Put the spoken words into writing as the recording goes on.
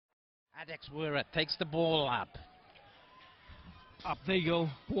Adex Wira takes the ball up. Up they go.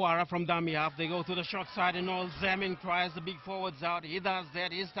 Puara from dummy half. They go to the short side and all. Zamming tries the big forwards out. He does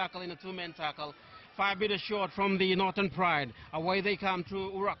that. He's tackling a two-man tackle. 5 meters short from the Northern Pride. Away they come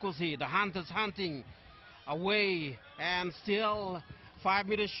to Urakuzi. The Hunters hunting. Away and still 5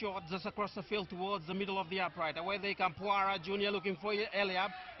 meters short just across the field towards the middle of the upright. Away they come. Puara Jr. looking for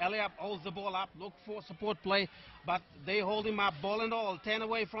Eliab. Eliab holds the ball up. Look for support play. But they hold him up. Ball and all. 10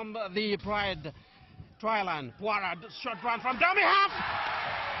 away from the Pride try line. Puara short run from dummy half.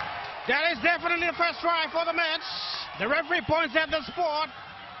 That is definitely the first try for the match. The referee points at the sport.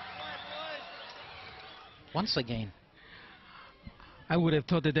 Once again, I would have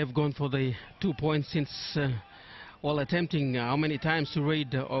thought that they've gone for the 2 points since all attempting how many times to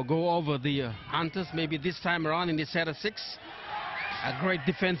raid or go over the Hunters. Maybe this time around in the set of 6. A great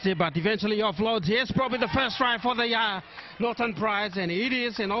defensive, but eventually offloads. Here's probably the first try for the Northern Prize, and it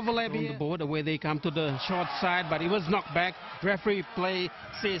is an overlap on the board. Away they come to the short side, but it was knocked back. Referee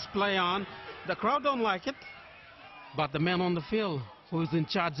says play on. The crowd don't like it, but the man on the field who's in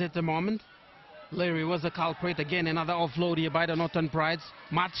charge at the moment, Larry, was the culprit. Again, another offload here by the Northern Prides.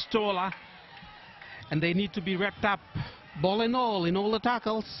 Much taller, and they need to be wrapped up, ball and all, in all the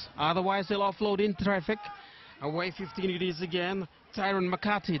tackles. Otherwise, they'll offload in traffic. Away 15 it is again. Tyrone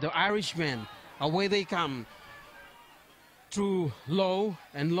McCarthy, the Irishman. Away they come to Lowe,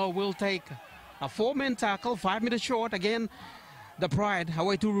 and Lowe will take a 4-man tackle, 5 meters short. Again, the Pride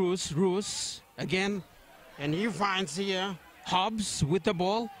away to Roos. Roos again, and he finds here Hobbs with the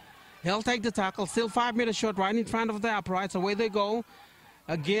ball. He'll take the tackle, still 5 meters short, right in front of the uprights. Away they go.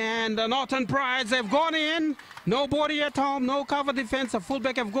 Again, the Northern Prides have gone in. Nobody at home, no cover defense. A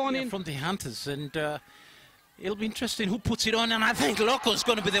fullback have gone in. From the Hunters, and it'll be interesting who puts it on, and I think Loco's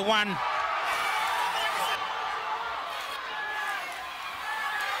going to be the one.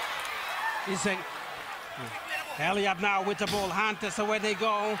 Eliab now with the ball. Hunters, away they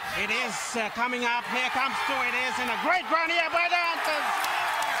go. It is coming up. Here comes two. It is, and a great run here by the Hunters.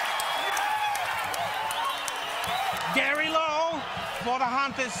 Gary Lowe for the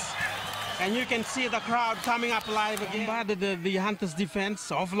Hunters, and you can see the crowd coming up live again. By the Hunters defense,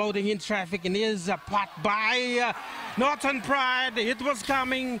 offloading in traffic, and here's a putt by Northern Pride. It was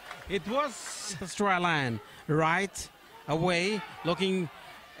coming. It was the try line. Right away, looking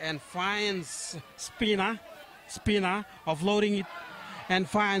and finds Spina offloading it, and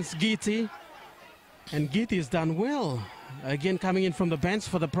finds Giti. And Giti has done well. Again, coming in from the bench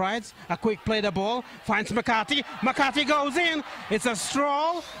for the Prides. A quick play the ball. Finds McCarthy. McCarthy goes in. It's a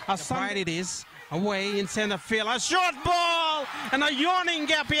stroll. A side it is. Away in center field. A short ball. And a yawning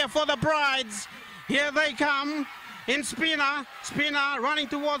gap here for the Prides. Here they come. In Spina. Spina running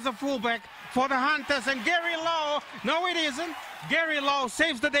towards the fullback for the Hunters. And Gary Lowe. No, it isn't. Gary Lowe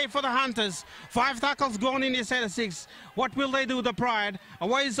saves the day for the Hunters. 5 tackles gone in the set of 6. What will they do, the Pride?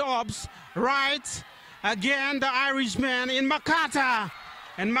 Away is Obbs. Right. Again, the Irishman in Makata.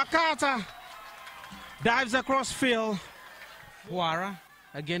 And Makata dives across field. Puara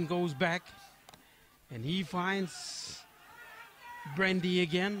again goes back. And he finds Brandy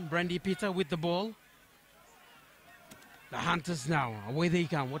again. Brandy Peter with the ball. The Hunters now. Away they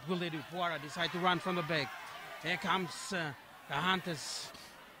come. What will they do? Puara decide to run from the back. Here comes the Hunters.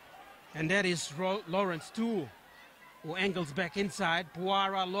 And that is Lawrence too, who angles back inside.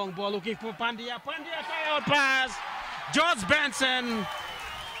 Puara, long ball looking for Pandya. Pandya, out pass. George Benson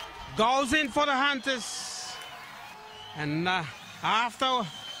goes in for the Hunters. And after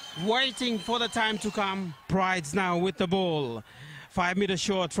waiting for the time to come, Pride's now with the ball. 5 meters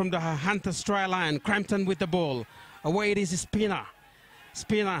short from the Hunters try line. Crampton with the ball. Away it is Spina.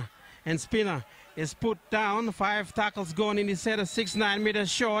 Spina is put down. 5 tackles gone in the set of 6, 9 meters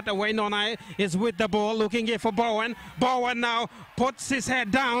short. Away Nonai is with the ball, looking here for Bowen. Bowen now puts his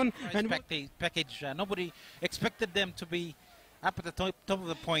head down. And package. Nobody expected them to be up at the top of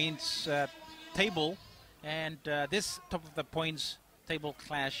the points table, and this top of the points table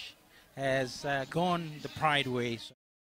clash has gone the Pride way.